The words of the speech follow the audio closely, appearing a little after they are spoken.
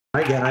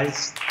Hi,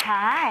 guys.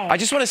 Hi. I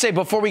just want to say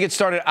before we get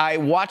started, I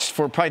watched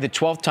for probably the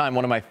 12th time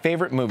one of my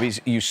favorite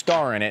movies. You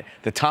star in it,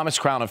 The Thomas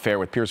Crown Affair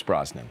with Pierce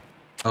Brosnan.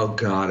 Oh,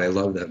 God, I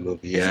love that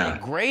movie. Yeah. Isn't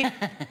it great?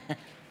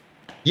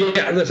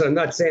 Yeah, listen, I'm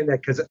not saying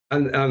that because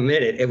I'm in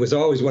it. It was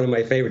always one of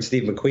my favorite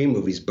Steve McQueen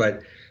movies,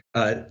 but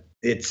I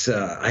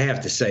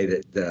have to say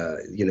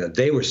that,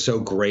 they were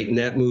so great in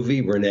that movie,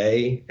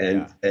 Renee.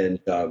 And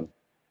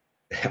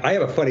I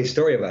have a funny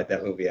story about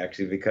that movie,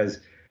 actually,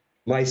 because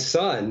my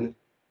son,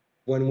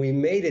 when we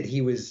made it, he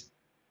was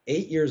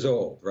 8 years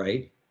old,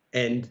 right?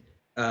 And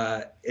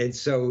so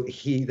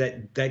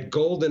that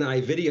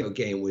GoldenEye video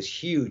game was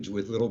huge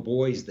with little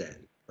boys then,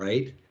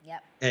 right?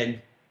 Yep. And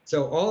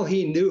so all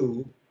he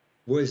knew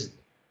was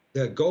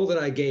the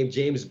GoldenEye game,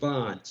 James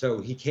Bond.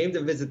 So he came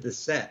to visit the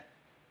set,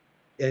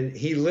 and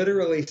he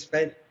literally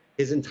spent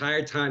his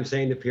entire time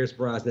saying to Pierce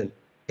Brosnan,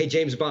 "Hey,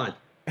 James Bond,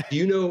 do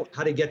you know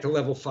how to get to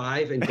level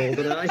 5 in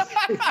GoldenEye?"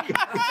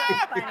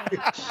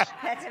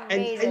 That's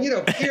amazing.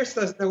 And Pierce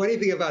doesn't know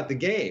anything about the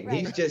game. Right.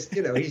 He's just,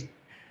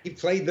 he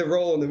played the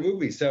role in the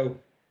movie. So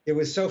it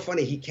was so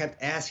funny. He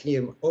kept asking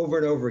him over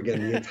and over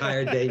again the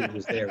entire day he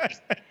was there.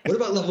 "What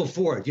about level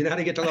 4? Do you know how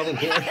to get to level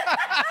 4?